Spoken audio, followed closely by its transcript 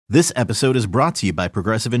This episode is brought to you by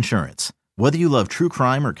Progressive Insurance. Whether you love true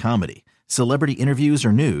crime or comedy, celebrity interviews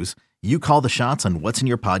or news, you call the shots on what's in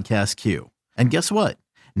your podcast queue. And guess what?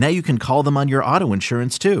 Now you can call them on your auto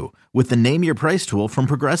insurance too with the Name Your Price tool from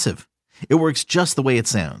Progressive. It works just the way it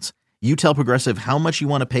sounds. You tell Progressive how much you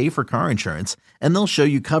want to pay for car insurance, and they'll show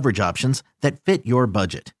you coverage options that fit your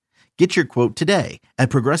budget. Get your quote today at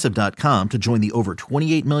Progressive.com to join the over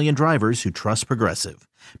 28 million drivers who trust Progressive.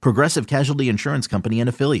 Progressive Casualty Insurance Company and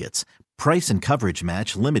Affiliates. Price and coverage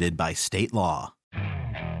match limited by state law.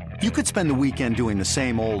 You could spend the weekend doing the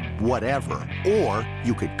same old whatever, or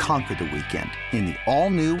you could conquer the weekend in the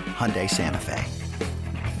all-new Hyundai Santa Fe.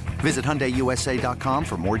 Visit HyundaiUSA.com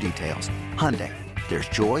for more details. Hyundai, there's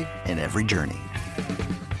joy in every journey.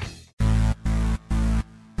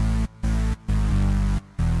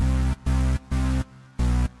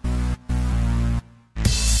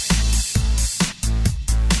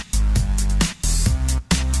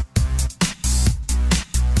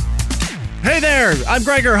 Hey there, I'm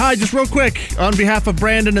Gregor. Hi, just real quick, on behalf of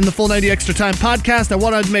Brandon and the Full 90 Extra Time podcast, I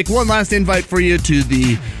wanted to make one last invite for you to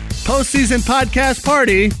the postseason podcast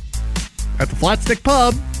party at the Flatstick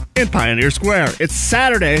Pub in Pioneer Square. It's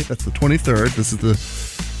Saturday, that's the 23rd. This is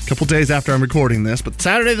the couple days after I'm recording this, but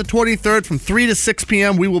Saturday the 23rd from 3 to 6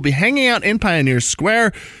 p.m. we will be hanging out in Pioneer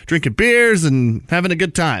Square, drinking beers and having a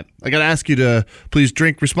good time. I gotta ask you to please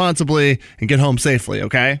drink responsibly and get home safely,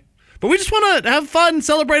 okay? But we just want to have fun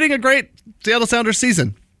celebrating a great Seattle Sounders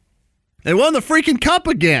season. They won the freaking cup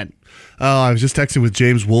again. I was just texting with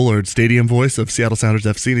James Woolard, stadium voice of Seattle Sounders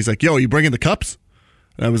FC, and he's like, yo, are you bringing the cups?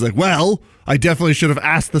 And I was like, well, I definitely should have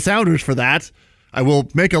asked the Sounders for that. I will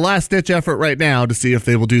make a last-ditch effort right now to see if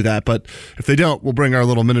they will do that. But if they don't, we'll bring our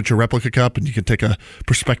little miniature replica cup, and you can take a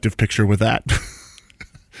perspective picture with that.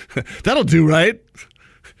 That'll do, right?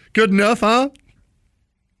 Good enough, huh?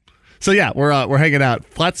 So yeah, we're hanging out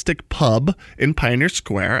Flatstick Pub in Pioneer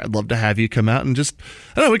Square. I'd love to have you come out and just,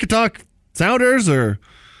 I don't know, we could talk Sounders or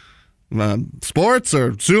sports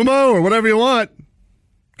or sumo or whatever you want.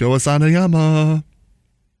 Go Asanayama.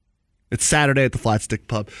 It's Saturday at the Flatstick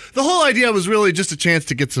Pub. The whole idea was really just a chance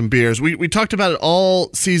to get some beers. We talked about it all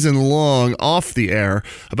season long off the air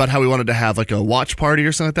about how we wanted to have like a watch party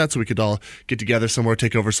or something like that so we could all get together somewhere,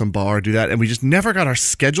 take over some bar, do that. And we just never got our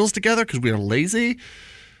schedules together because we are lazy.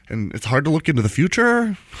 And it's hard to look into the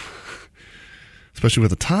future, especially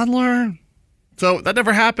with a toddler. So that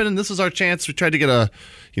never happened, and this was our chance. We tried to get a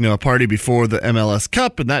party before the MLS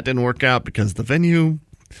Cup, and that didn't work out because the venue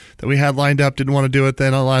that we had lined up didn't want to do it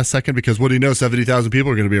then on the last second because what do you know, 70,000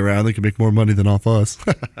 people are going to be around. They can make more money than off us.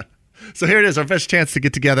 So here it is, our best chance to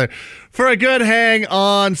get together for a good hang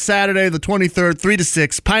on Saturday the 23rd, 3 to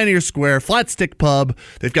 6, Pioneer Square, Flatstick Pub.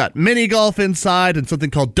 They've got mini golf inside and something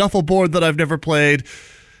called Duffel Board that I've never played.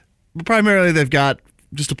 But primarily, they've got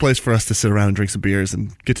just a place for us to sit around and drink some beers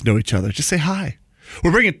and get to know each other. Just say hi.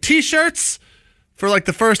 We're bringing T-shirts for like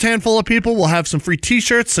the first handful of people. We'll have some free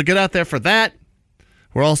T-shirts, so get out there for that.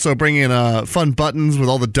 We're also bringing fun buttons with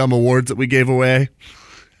all the dumb awards that we gave away.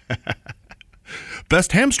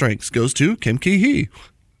 Best hamstrings goes to Kim Ki-hee.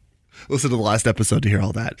 Listen to the last episode to hear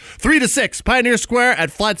all that. 3 to 6, Pioneer Square at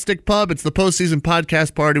Flatstick Pub. It's the postseason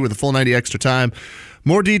podcast party with a full 90 extra time.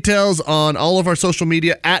 More details on all of our social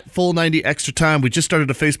media at Full 90 Extra Time. We just started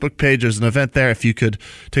a Facebook page. There's an event there. If you could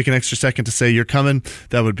take an extra second to say you're coming,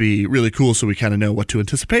 that would be really cool so we kind of know what to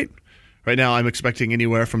anticipate. Right now, I'm expecting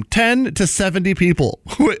anywhere from 10 to 70 people,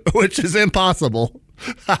 which is impossible.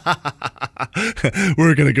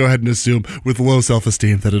 We're going to go ahead and assume with low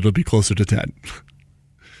self-esteem that it'll be closer to 10.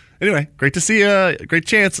 Anyway, great to see you. Great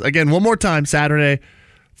chance. Again, one more time, Saturday,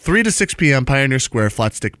 3 to 6 p.m., Pioneer Square,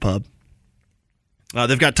 Flatstick Pub.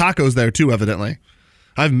 They've got tacos there, too, evidently.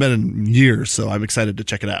 I haven't been in years, so I'm excited to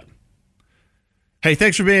check it out. Hey,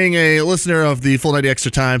 thanks for being a listener of the Full 90 Extra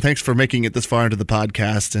Time. Thanks for making it this far into the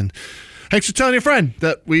podcast. And thanks for telling your friend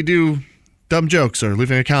that we do dumb jokes or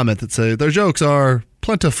leaving a comment that say their jokes are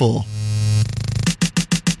plentiful.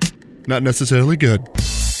 Not necessarily good.